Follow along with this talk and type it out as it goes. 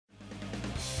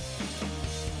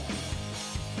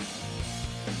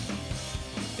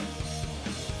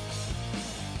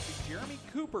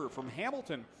Cooper from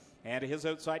Hamilton. And his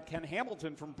outside, Ken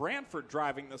Hamilton from Brantford,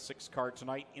 driving the 6th car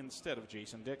tonight instead of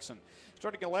Jason Dixon.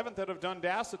 Starting 11th out of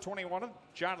Dundas, the 21 of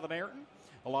Jonathan Ayrton.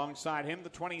 Alongside him, the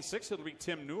 26th, it'll be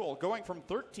Tim Newell. Going from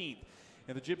 13th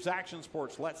in the Gibbs Action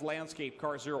Sports Let's Landscape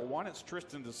Car 01, it's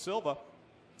Tristan De Silva.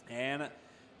 And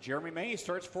Jeremy May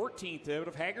starts 14th out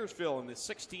of Hagersville in the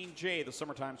 16J, the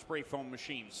summertime spray foam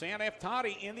machine. San F.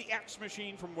 Toddy in the X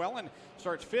machine from Welland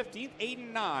starts 15th.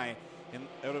 Aiden Nye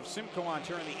out of Simcoe,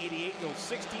 Ontario in the 88 goes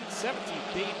 16th.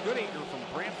 17th, Dave Goodacre from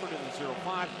Brantford in the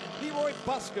 05. Leroy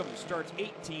Buscombe starts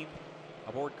 18th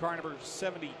aboard car number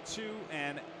 72.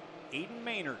 And Aiden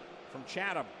Maynard from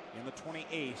Chatham in the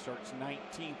 20A starts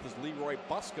 19th as Leroy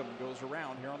Buscombe goes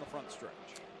around here on the front stretch.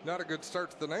 Not a good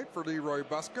start to the night for Leroy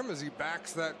Buscombe as he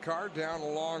backs that car down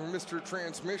along Mr.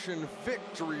 Transmission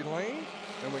victory lane,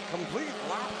 and we complete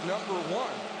lap number 1.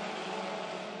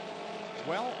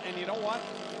 Well, and you know what?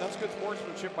 That's good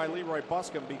sportsmanship by Leroy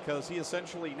Buscombe because he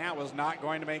essentially now is not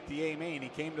going to make the A main. He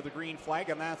came to the green flag,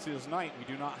 and that's his night. We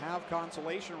do not have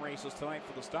consolation races tonight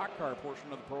for the stock car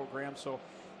portion of the program, so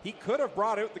he could have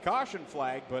brought out the caution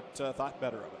flag, but thought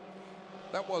better of it.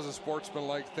 That was a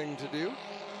sportsmanlike thing to do.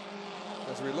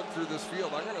 As we look through this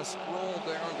field, I'm going to scroll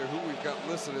down to who we've got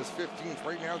listed as 15th.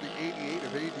 Right now, the 88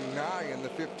 of Aiden Nye in the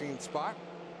 15th spot.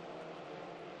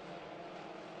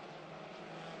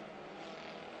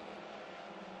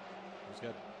 He's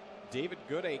got David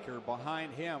Goodacre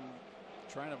behind him,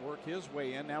 trying to work his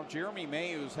way in. Now, Jeremy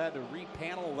May, who's had to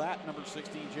repanel that number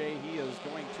 16J, he is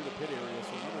going to the pit area. So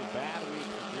another bad week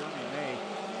for Jeremy May.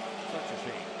 Such a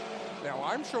shame. Now,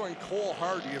 I'm showing Cole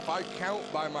Hardy. If I count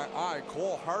by my eye,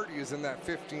 Cole Hardy is in that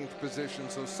 15th position.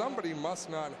 So somebody must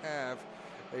not have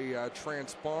a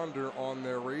transponder on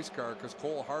their race car because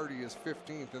Cole Hardy is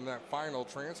 15th in that final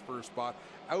transfer spot.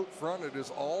 Out front, it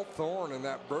is all Thorne in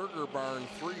that Burger Barn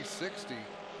 360.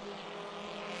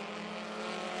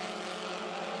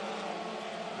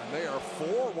 They are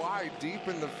 4 wide deep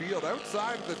in the field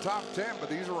outside the top 10, but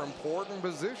these are important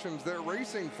positions they're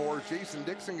racing for. Jason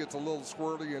Dixon gets a little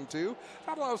squirrely in 2.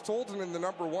 That allows Tolton in the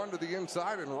number 1 to the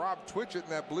inside and Rob Twitchett in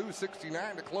that blue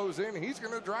 69 to close in. He's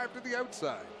going to drive to the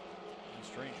outside.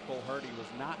 Strange, Cole Hardy was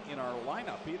not in our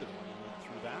lineup either when we went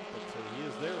through that, but he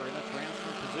is there in a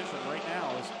transfer position right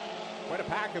now. Is quite a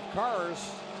pack of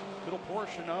cars, middle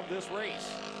portion of this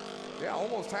race. Yeah,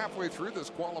 almost halfway through this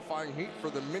qualifying heat for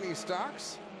the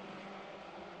Ministocks.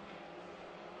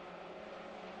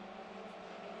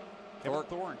 Kevin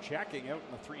Thorne checking out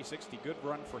in the 360. Good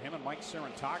run for him, and Mike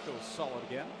Serentaco is solid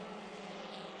again.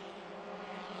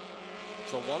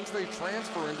 So once they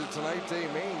transfer into tonight's A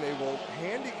main, they will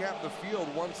handicap the field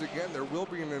once again. There will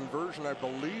be an inversion, I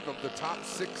believe, of the top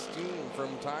 16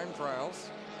 from time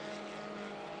trials.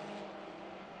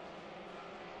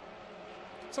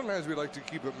 Sometimes we like to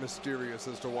keep it mysterious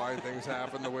as to why things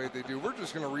happen the way they do. We're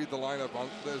just going to read the lineup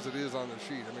as it is on the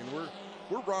sheet. I mean, we're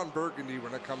Ron Burgundy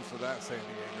when it comes to that, San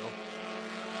Diego.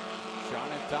 Sean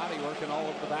and Toddy working all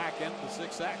over the back end of the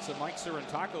 6X, and Mike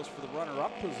Serentaco's for the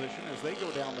runner-up position as they go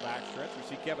down the backstretch. We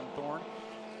see Kevin Thorne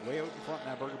way out in front in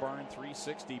that Burger Barn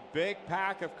 360. Big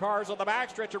pack of cars on the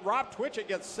backstretch, and Rob Twitchett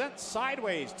gets sent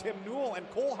sideways. Tim Newell and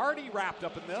Cole Hardy wrapped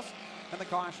up in this, and the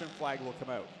caution flag will come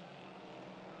out.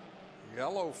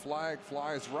 Yellow flag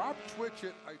flies. Rob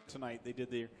Twitchett. Tonight they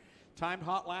did their timed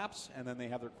hot laps, and then they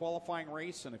have their qualifying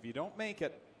race, and if you don't make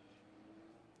it,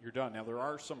 you're done. Now, there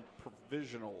are some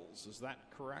provisionals. Is that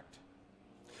correct?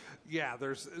 Yeah,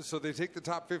 so they take the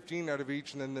top 15 out of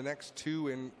each, and then the next 2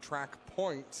 in track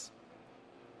points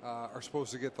are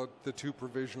supposed to get the 2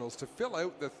 provisionals to fill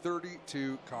out the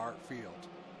 32-car field.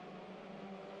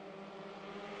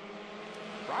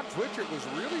 Rob Twitchett was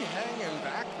really hanging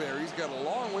back there. He's got a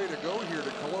long way to go here to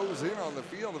close in on the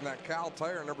field in that Cal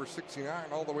Tire number 69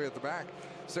 all the way at the back.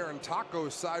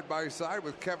 Serentaco side by side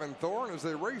with Kevin Thorne as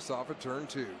they race off at turn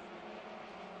 2.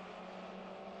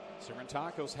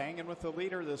 Serentaco's hanging with the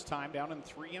leader this time, down in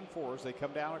 3 and 4 as they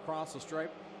come down across the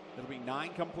stripe. It'll be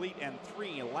 9 complete and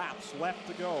 3 laps left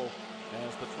to go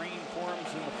as the train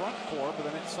forms in the front 4, but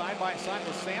then it's side by side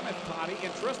with Sam Toddy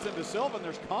and Tristan De Silva, and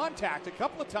there's contact a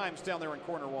couple of times down there in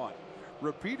corner 1.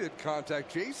 Repeated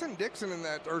contact. Jason Dixon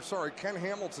Ken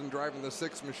Hamilton driving the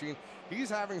 6 machine. He's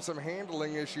having some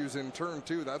handling issues in turn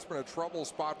 2. That's been a trouble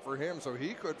spot for him, so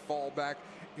he could fall back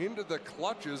into the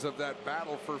clutches of that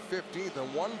battle for 15th,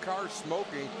 and 1 car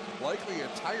smoking, likely a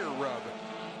tire rub.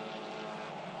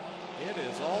 It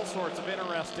is all sorts of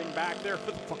interesting back there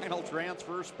for the final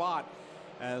transfer spot.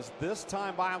 As this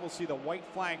time by, we'll see the white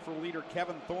flag for leader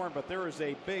Kevin Thorne, but there is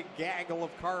a big gaggle of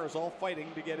cars all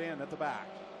fighting to get in at the back.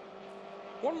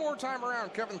 One more time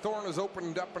around, Kevin Thorne has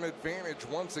opened up an advantage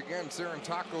once again.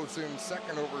 Sarantakos in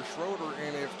second over Schroeder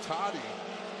and Iftadi.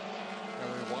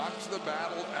 And we watch the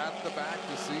battle at the back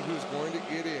to see who's going to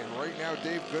get in. Right now,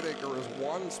 Dave Goodacre is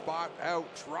one spot out,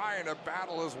 trying to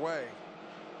battle his way.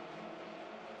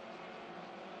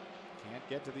 Can't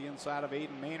get to the inside of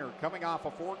Aiden Maynard. Coming off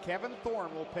a 4, Kevin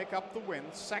Thorne will pick up the win.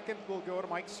 Second will go to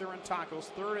Mike Sarantakos.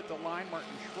 Third at the line, Martin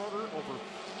Schroeder over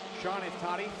Sean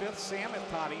Iftadi. Fifth, Sam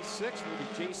Iftadi. Sixth will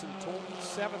be Jason Tolton.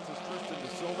 Seventh is Tristan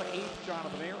De Silva. Eighth,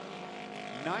 Jonathan Ayer.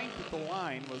 Ninth at the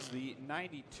line was the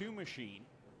 92 machine.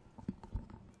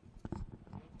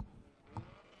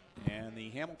 And the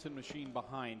Hamilton machine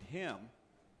behind him,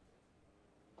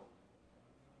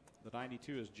 the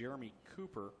 92 is Jeremy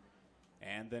Cooper.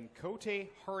 And then Cote,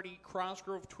 Hardy,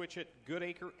 Crosgrove, Twitchett,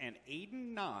 Goodacre, and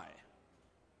Aiden Nye.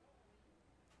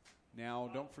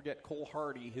 Now, don't forget Cole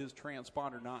Hardy, his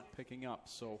transponder not picking up,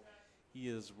 so he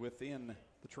is within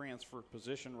the transfer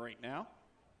position right now.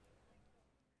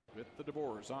 With the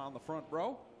DeBoers on the front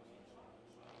row.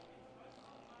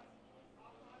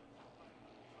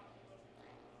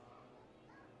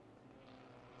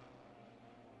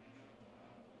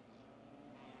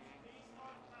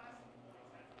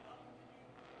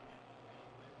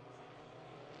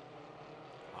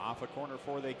 Off a corner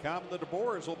 4 they come. The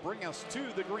DeBoers will bring us to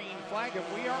the green flag, and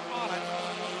we are on it.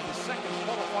 The second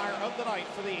qualifier of the night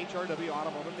for the HRW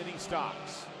Automotive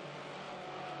Ministocks.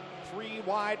 3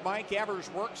 wide, Mike Evers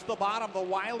works the bottom. The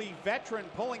wily veteran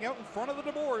pulling out in front of the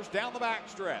DeBoers down the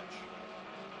backstretch.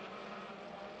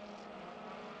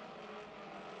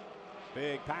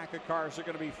 Big pack of cars are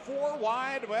going to be 4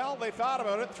 wide. Well, they thought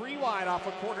about it. 3 wide off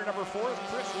of corner number 4.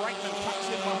 Chris Reichman tucks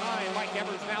in behind. Mike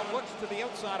Evers now looks to the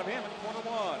outside of him in corner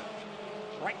 1.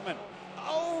 Reichman,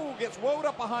 gets woed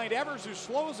up behind Evers, who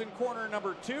slows in corner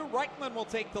number 2. Reichman will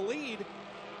take the lead.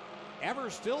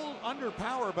 Evers still under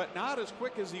power, but not as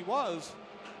quick as he was.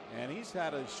 And he's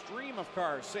had a stream of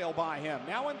cars sail by him.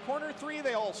 Now in corner 3,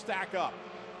 they all stack up.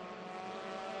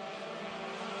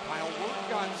 Kyle Wirt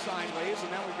got sideways,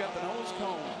 and now we've got the nose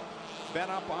cone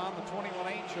bent up on the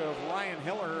 21H of Ryan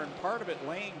Hiller, and part of it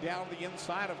laying down the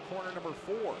inside of corner number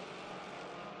 4.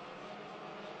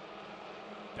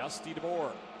 Dusty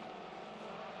DeBoer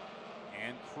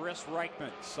and Chris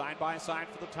Reichman side by side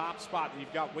for the top spot. And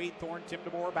you've got Wade Thorne, Tim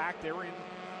DeBoer back there in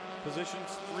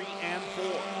positions 3 and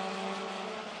 4.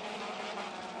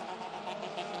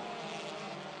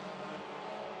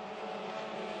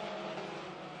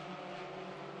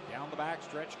 The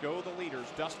backstretch go the leaders.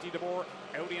 Dusty DeBoer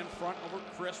out in front over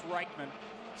Chris Reichman.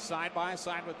 Side by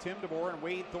side with Tim DeBoer and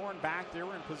Wade Thorne back there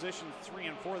in positions 3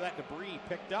 and 4. That debris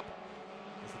picked up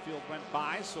as the field went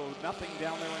by, so nothing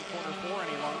down there in corner 4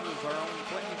 any longer as our own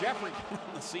Clinton Jeffrey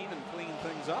on the scene and clean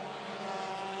things up.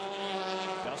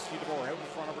 Dusty DeBoer out in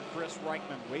front over Chris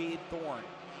Reichman. Wade Thorne.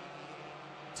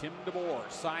 Tim DeBoer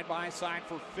side by side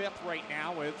for 5th right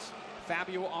now. It's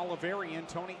Fabio Oliveri and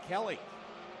Tony Kelly.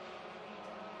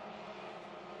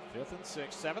 5th and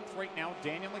 6th. 7th right now,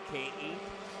 Daniel McKay.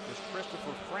 8th is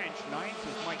Christopher French. 9th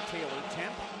is Mike Taylor.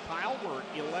 10th, Kyle Wirt.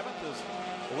 11th is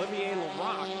Olivier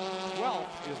Larocque.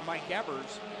 12th is Mike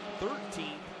Evers. 13th,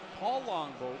 Paul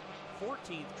Longboat.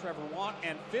 14th, Trevor Want.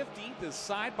 And 15th is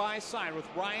side by side with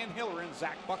Ryan Hiller and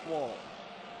Zach Buchwald.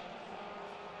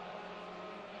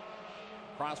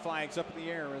 Cross flags up in the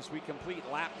air as we complete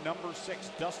lap number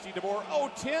 6. Dusty DeBoer.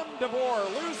 Tim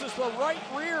DeBoer loses the right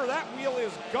rear. That wheel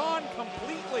is gone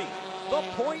completely. The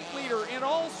point leader in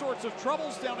all sorts of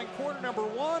troubles down in corner number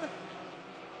 1.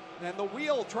 And the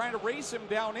wheel trying to race him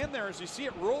down in there as you see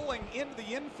it rolling into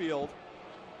the infield.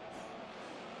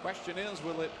 Question is,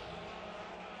 will it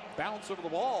bounce over the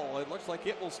wall? It looks like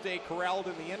it will stay corralled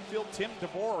in the infield. Tim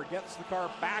DeBoer gets the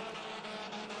car back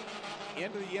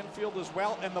into the infield as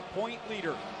well, and the point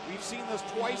leader. We've seen this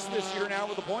twice this year now,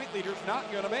 with the point leader's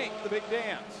not going to make the big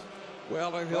dance.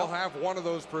 Well, and he'll have one of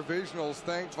those provisionals,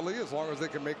 thankfully, as long as they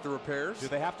can make the repairs. Do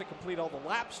they have to complete all the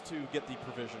laps to get the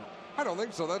provisional? I don't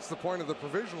think so. That's the point of the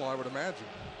provisional, I would imagine.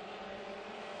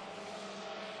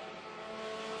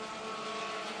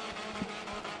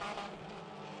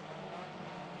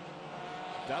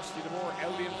 Dusty DeBoer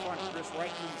out in front. Chris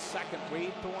Reichman 2nd.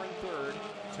 Wade Thorne 3rd.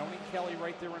 Tony Kelly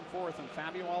right there in 4th. And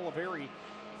Fabio Oliveri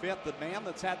 5th. The man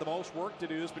that's had the most work to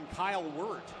do has been Kyle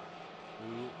Wirt,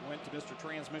 who went to Mr.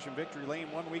 Transmission Victory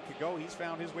Lane 1 week ago. He's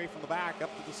found his way from the back up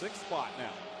to the 6th spot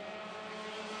now.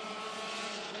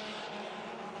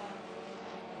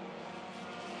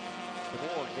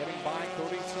 DeBoer getting by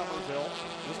Cody Somerville.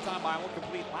 This time I will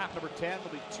complete lap number 10.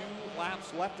 There'll be 2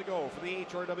 laps left to go for the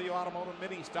HRW Automotive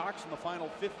Ministocks in the final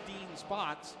 15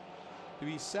 spots to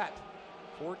be set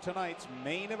for tonight's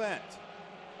main event.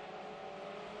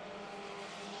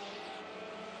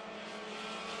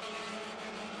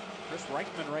 Chris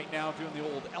Reichman right now doing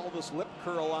the old Elvis lip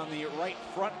curl on the right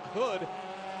front hood.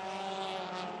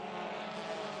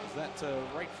 Is that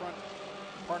right front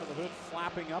part of the hood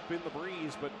flapping up in the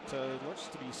breeze, but looks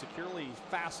to be securely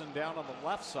fastened down on the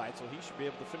left side, so he should be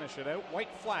able to finish it out. White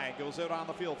flag goes out on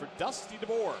the field for Dusty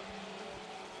DeBoer.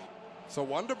 So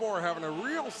DeBoer having a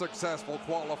real successful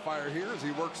qualifier here as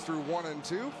he works through 1 and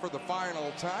 2 for the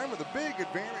final time with a big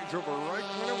advantage over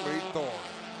Reichman and Wade Thorne.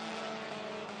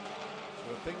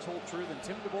 So if things hold true, then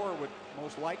Tim DeBoer would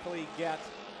most likely get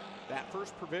that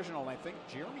first provisional. And I think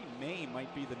Jeremy May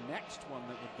might be the next one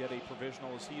that would get a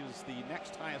provisional, as he is the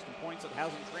next highest in points that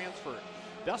hasn't transferred.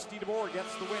 Dusty DeBoer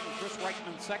gets the win. Chris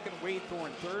Reichman second, Wade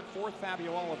Thorne third, fourth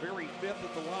Fabio Oliveri, fifth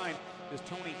at the line is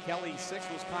Tony Kelly,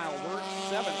 sixth was Kyle Wirt,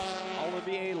 seventh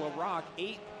Olivier Larocque,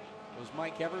 eighth was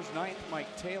Mike Evers, ninth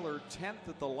Mike Taylor, 10th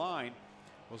at the line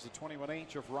was the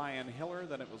 21H of Ryan Hiller.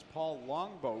 Then it was Paul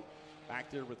Longboat back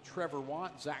there with Trevor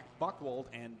Watt, Zach Buchwald,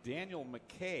 and Daniel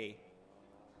McKay.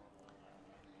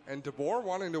 And DeBoer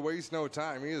wanting to waste no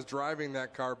time. He is driving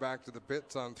that car back to the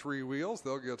pits on 3 wheels.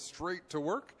 They'll get straight to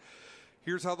work.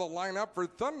 Here's how they'll line up for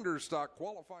Thunderstock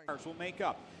qualifying. Will make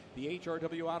up the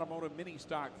HRW Automotive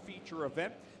Ministock feature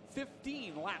event.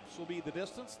 15 laps will be the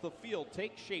distance. The field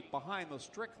takes shape behind the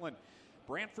Strickland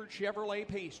Brantford Chevrolet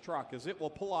Pace truck as it will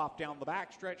pull off down the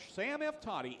backstretch. Sam F.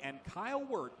 Toddy and Kyle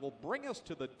Wirt will bring us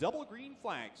to the double green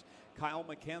flags. Kyle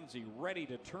McKenzie ready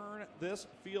to turn this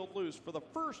field loose for the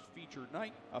first feature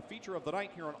of the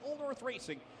night here on Old North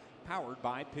Racing, powered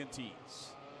by Pinty's.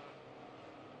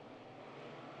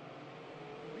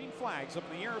 Green flags up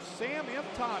in the air. Sam F.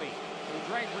 Toddy will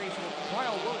drag race with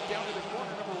Kyle Wirt down to the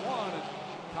corner number 1. And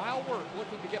Kyle Wirt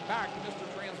looking to get back to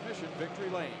Mr. Transmission victory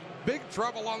lane. Big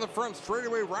trouble on the front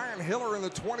straightaway. Ryan Hiller in the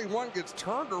 21 gets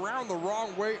turned around the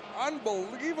wrong way.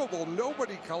 Unbelievable.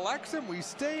 Nobody collects him. We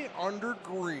stay under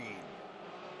green.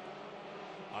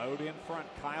 Out in front,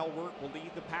 Kyle Wirt will lead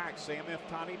the pack. Sam F.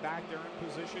 Toddy back there in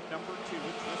position number 2.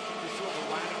 Tristan DeSilva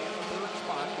landing in the 3rd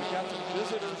spot. We've got some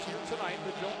visitors here tonight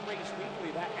that don't race weekly.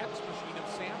 That X machine of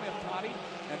Sam F. Toddy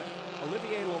and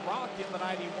Olivier Larocque in the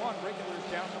 91. Regulars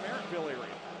down the Merrittville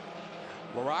area.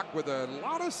 Larocque with a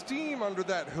lot of steam under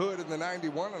that hood in the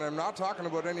 91, and I'm not talking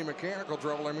about any mechanical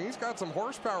trouble. I mean, he's got some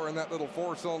horsepower in that little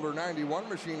 4-cylinder 91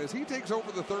 machine as he takes over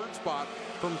the 3rd spot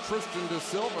from Tristan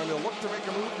DeSilva, and he'll look to make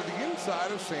a move to the inside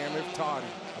of Sam F. Toddy.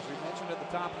 As we mentioned at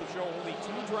the top of the show, only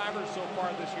 2 drivers so far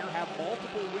this year have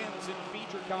multiple wins in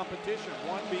feature competition,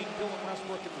 one being Dylan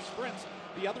Westbrook in the sprints.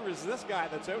 The other is this guy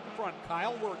that's out in front.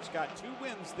 Kyle Wirt's got 2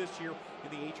 wins this year in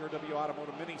the HRW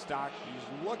Automotive Ministock.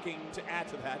 He's looking to add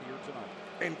to that here tonight.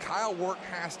 And Kyle Wirt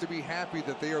has to be happy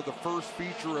that they are the first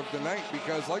feature of the night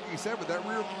because, like he said, with that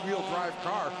rear-wheel drive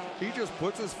car, he just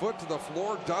puts his foot to the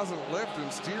floor, doesn't lift,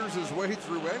 and steers his way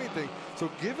through anything. So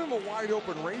give him a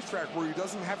wide-open racetrack where he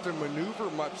doesn't have to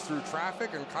maneuver much through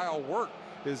traffic, and Kyle Wirt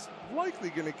is likely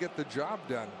going to get the job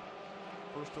done.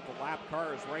 First of the lap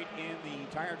car is right in the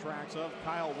tire tracks of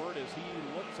Kyle Wirt as he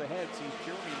looks ahead, sees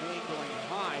Jeremy May going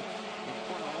high in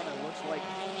corner 1. It looks like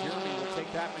Jeremy will take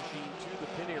that machine to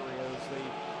the pit area as the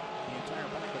entire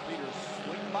pack of leaders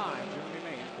swing by Jeremy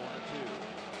May in corner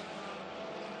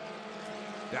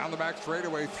 2. Down the back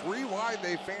straightaway, 3 wide,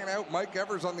 they fan out. Mike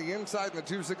Evers on the inside in the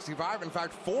 265. In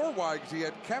fact, 4 wide, he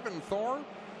had Kevin Thorne,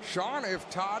 Sean F.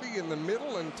 Toddy in the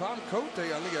middle, and Tom Cote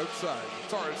on the outside.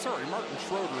 Sorry, Martin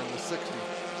Schroeder in the 60.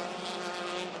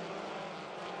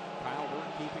 Kyle Wirt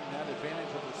keeping that advantage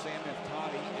over Sam F.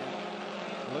 Toddy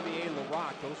and Olivier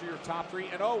Larocque. Those are your top 3.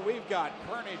 And we've got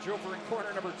carnage over in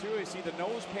corner number 2. I see the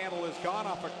nose panel has gone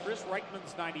off of Chris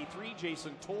Reichman's 93.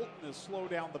 Jason Tolton has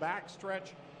slowed down the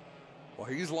backstretch. Well,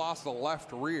 he's lost the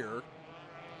left rear.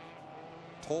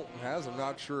 Tolton has. I'm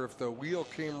not sure if the wheel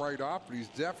came right off, but he's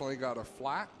definitely got a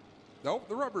flat. Nope,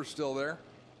 the rubber's still there.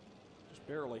 Just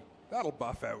barely. That'll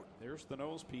buff out. There's the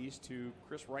nose piece to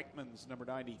Chris Reichman's number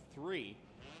 93.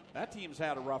 That team's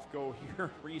had a rough go here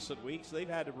in recent weeks. They've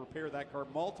had to repair that car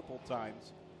multiple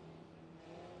times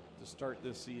to start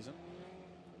this season.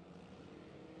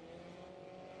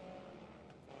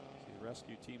 See the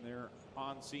rescue team there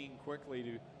on scene quickly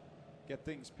to get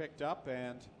things picked up,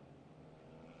 and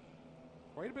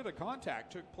quite a bit of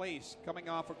contact took place coming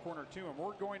off of corner 2, and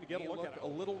we're going to get a look at it. A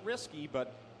little risky,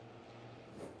 but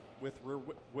with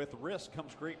risk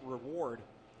comes great reward.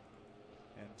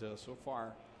 And so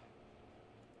far,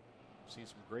 we've seen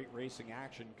some great racing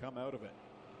action come out of it.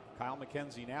 Kyle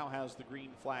McKenzie now has the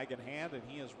green flag in hand, and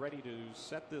he is ready to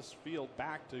set this field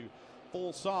back to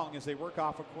full song as they work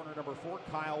off of corner number 4.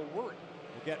 Kyle Wirt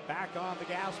will get back on the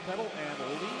gas pedal and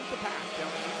lead the pack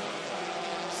down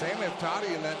the Sam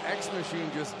Iftati and that X machine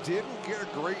just didn't get a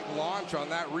great launch on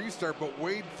that restart, but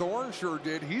Wade Thorne sure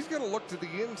did. He's going to look to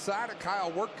the inside of Kyle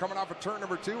Work coming off of turn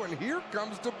number 2, and here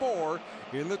comes DeBoer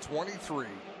in the 23.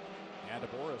 And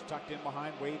DeBoer is tucked in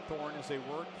behind Wade Thorne as they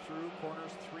work through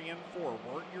corners 3 and 4.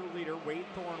 Wart, your leader. Wade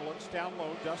Thorne looks down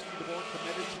low. Dusty DeBoer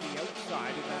committed to the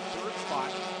outside in that 3rd spot.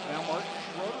 Now Martin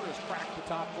Schroeder has cracked the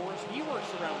top 4 as he works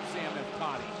around Sam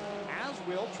Iftati. As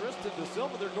will Tristan De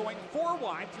Silva. They're going 4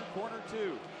 wide through corner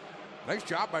 2. Nice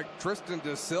job by Tristan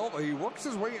De Silva. He works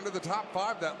his way into the top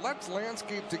 5. That Let's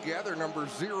Landscape Together, number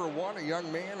 01, a young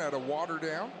man out of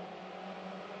Waterdown.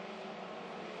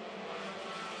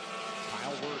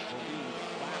 Kyle Work will lead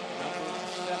lap number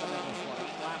 7 in this one.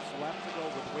 8 laps left to go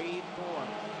with Wade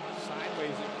Thorne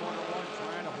sideways in corner 1,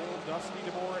 trying to hold Dusty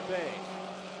DeBoer at bay.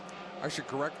 I should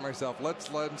correct myself.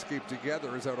 Let's Landscape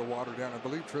Together is out of Waterdown. I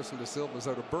believe Tristan De Silva is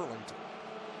out of Burlington.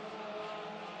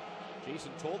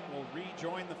 Jason Tolton will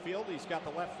rejoin the field. He's got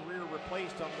the left rear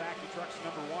replaced on Vacu Trucks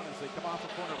number 1 as they come off of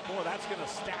corner 4. That's going to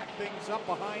stack things up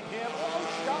behind him. Oh,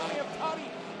 Shawnee Iftati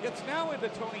gets now into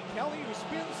Tony Kelly, who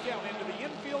spins down into the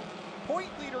infield. Point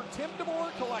leader Tim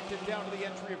DeBoer collected down to the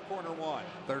entry of corner 1.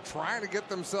 They're trying to get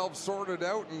themselves sorted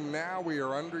out, and now we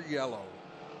are under yellow.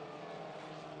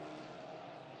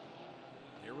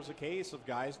 Here was a case of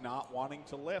guys not wanting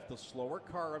to lift. The slower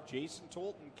car of Jason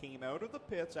Tolton came out of the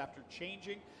pits after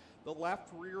changing the left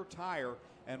rear tire,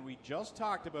 and we just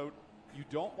talked about you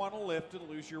don't want to lift and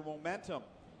lose your momentum.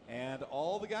 And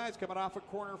all the guys coming off of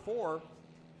corner 4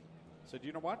 said,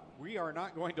 you know what, we are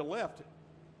not going to lift.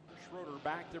 Schroeder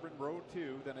back there in row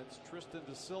 2. Then it's Tristan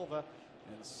De Silva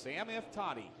and Sam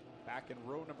Iftati back in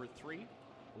row number 3.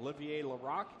 Olivier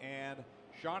Larocque and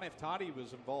Sean Iftati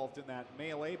was involved in that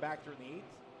melee back there in the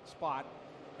 8th spot.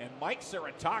 And Mike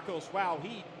Serentakos, wow,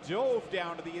 he dove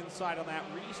down to the inside on that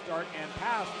restart and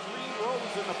passed 3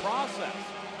 rows in the process.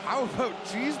 How about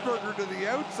Cheeseburger to the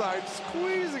outside,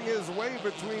 squeezing his way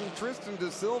between Tristan De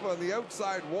Silva and the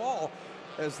outside wall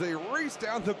as they race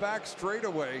down the back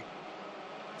straightaway.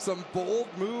 Some bold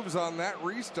moves on that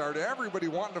restart. Everybody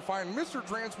wanting to find Mr.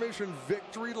 Transmission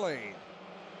victory lane.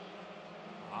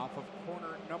 Off of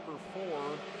corner number 4,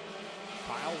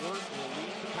 Kyle Work will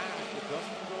lead the pack with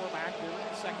Dustin DeBoer back there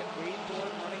in second. Wade Thorne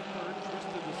running 3rd.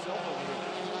 Tristan De Silva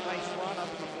with a nice run up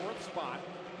in the 4th spot.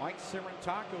 Mike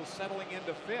Serentakos settling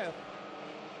into 5th.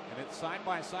 And it's side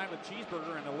by side with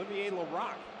Cheeseburger and Olivier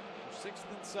Larocque for 6th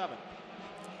and 7th.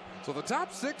 So the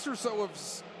top 6 or so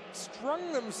have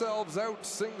strung themselves out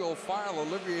single file.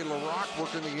 Olivier Larocque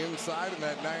working the inside in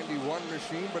that 91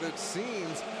 machine, but it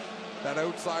seems that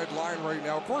outside line right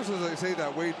now, of course, as I say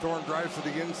that, Wade Thorne drives to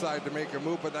the inside to make a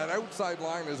move, but that outside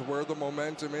line is where the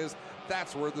momentum is.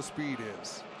 That's where the speed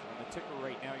is. On the ticker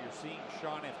right now, you're seeing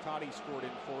Sean Iftati scored in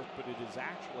 4th, but it is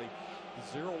actually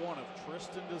 0-1 of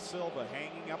Tristan De Silva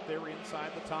hanging up there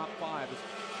inside the top 5 as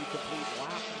we complete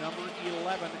lap number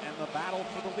 11, and the battle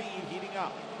for the lead heating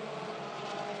up.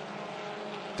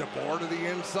 DeBoer to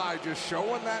the inside, just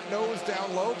showing that nose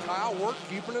down low. Kyle Work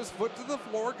keeping his foot to the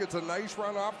floor, gets a nice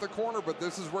run off the corner, but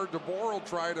this is where DeBoer will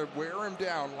try to wear him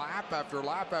down lap after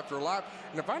lap after lap.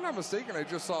 And if I'm not mistaken, I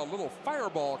just saw a little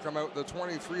fireball come out the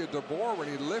 23 of DeBoer when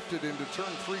he lifted into turn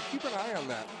 3. Keep an eye on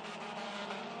that.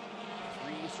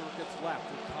 3 circuits left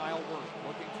with Kyle Work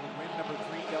looking for win number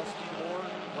 3. Dusty DeBoer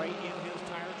right in his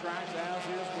tire tracks, as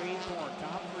is Wade Thorne.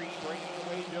 Top 3 breaking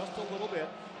away just a little bit.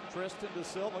 Tristan De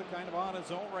Silva kind of on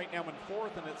his own right now in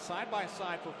 4th, and it's side by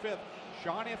side for 5th.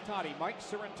 Sean Iftati, Mike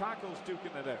Serentakos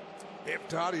duking it out.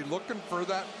 Iftati looking for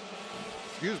that,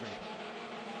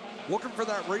 looking for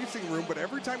that racing room, but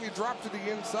every time you drop to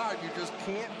the inside, you just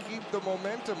can't keep the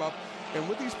momentum up. And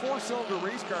with these 4-cylinder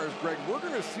race cars, Greg, we're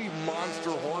going to see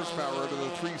monster horsepower out of the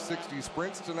 360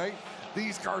 Sprints tonight.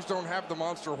 These cars don't have the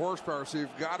monster horsepower, so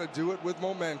you've got to do it with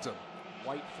momentum.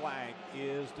 White flag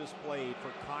is displayed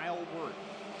for Kyle Work.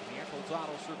 Eccles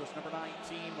Auto Service number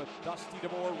 19 with Dusty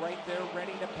DeBoer right there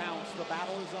ready to pounce. The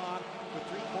battle is on with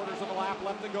 3/4 of a lap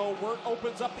left to go. Work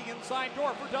opens up the inside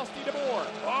door for Dusty DeBoer.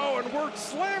 Oh, and Work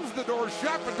slams the door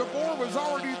shut, but DeBoer was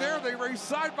already there. They race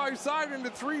side by side into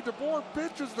 3. DeBoer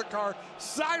pitches the car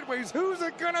sideways. Who's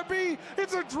it gonna be?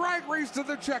 It's a drag race to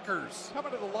the checkers.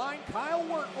 Coming to the line, Kyle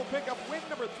Work will pick up win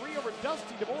number 3 over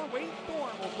Dusty DeBoer. Wade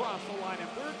Thorne will cross the line in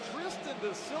 3rd. Tristan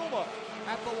De Silva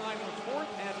at the line with 4th,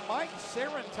 and Mike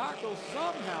Serentakos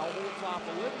somehow holds off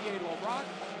Olivier Larocque,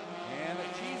 and a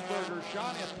Cheeseburger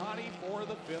Sean Iftati for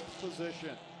the 5th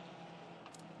position.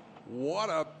 What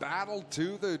a battle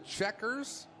to the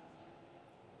checkers.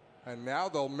 And now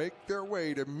they'll make their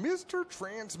way to Mr.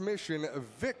 Transmission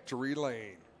victory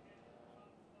lane.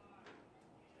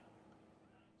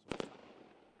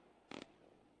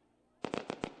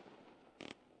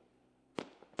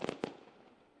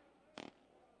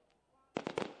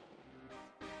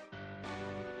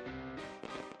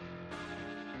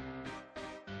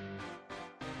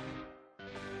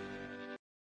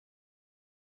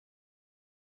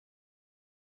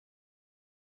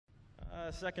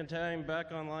 Second time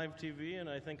back on live TV, and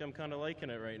I think I'm kind of liking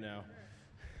it right now.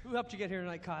 Who helped you get here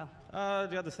tonight, Kyle? I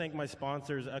got to thank my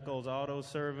sponsors, Eccles Auto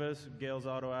Service, Gales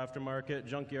Auto Aftermarket,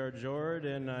 Junkyard Jord,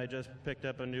 and I just picked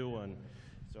up a new one.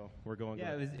 So we're going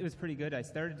good. Yeah, it was pretty good. I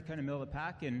started kind of middle of the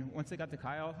pack, and once I got to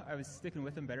Kyle, I was sticking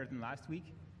with him better than last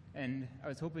week. And I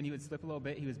was hoping he would slip a little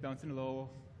bit. He was bouncing a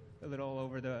little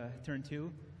over the turn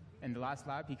 2. And the last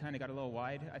lap, he kind of got a little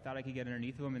wide. I thought I could get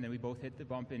underneath him, and then we both hit the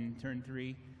bump in turn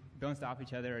 3, bounced off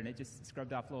each other, and it just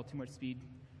scrubbed off a little too much speed.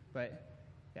 But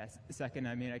yeah, second,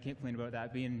 I mean, I can't complain about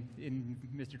that. Being in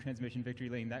Mr. Transmission victory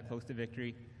lane, that close to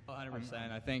victory.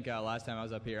 100%. I think last time I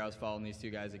was up here, I was following these two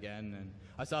guys again, and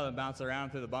I saw them bounce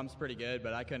around through the bumps pretty good,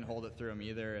 but I couldn't hold it through them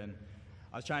either. And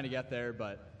I was trying to get there,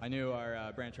 but I knew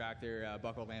our brand tractor,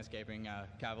 Buckle Landscaping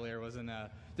Cavalier,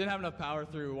 didn't have enough power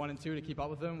through 1 and 2 to keep up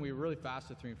with them. We were really fast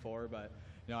with 3 and 4, but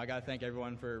you know, I got to thank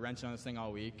everyone for wrenching on this thing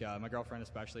all week. My girlfriend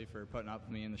especially for putting up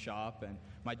with me in the shop, and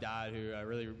my dad who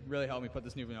really helped me put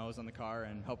this new nose on the car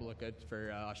and help it look good for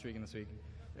Oshwegan this week.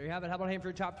 There you have it. How about him for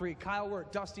your top 3? Kyle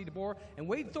Wirt, Dusty DeBoer, and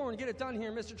Wade Thorne. Get it done here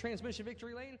in Mr. Transmission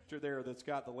Victory Lane. There that's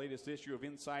got the latest issue of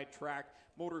Inside Track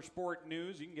Motorsport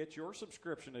News. You can get your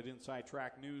subscription at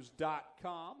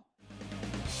InsideTrackNews.com.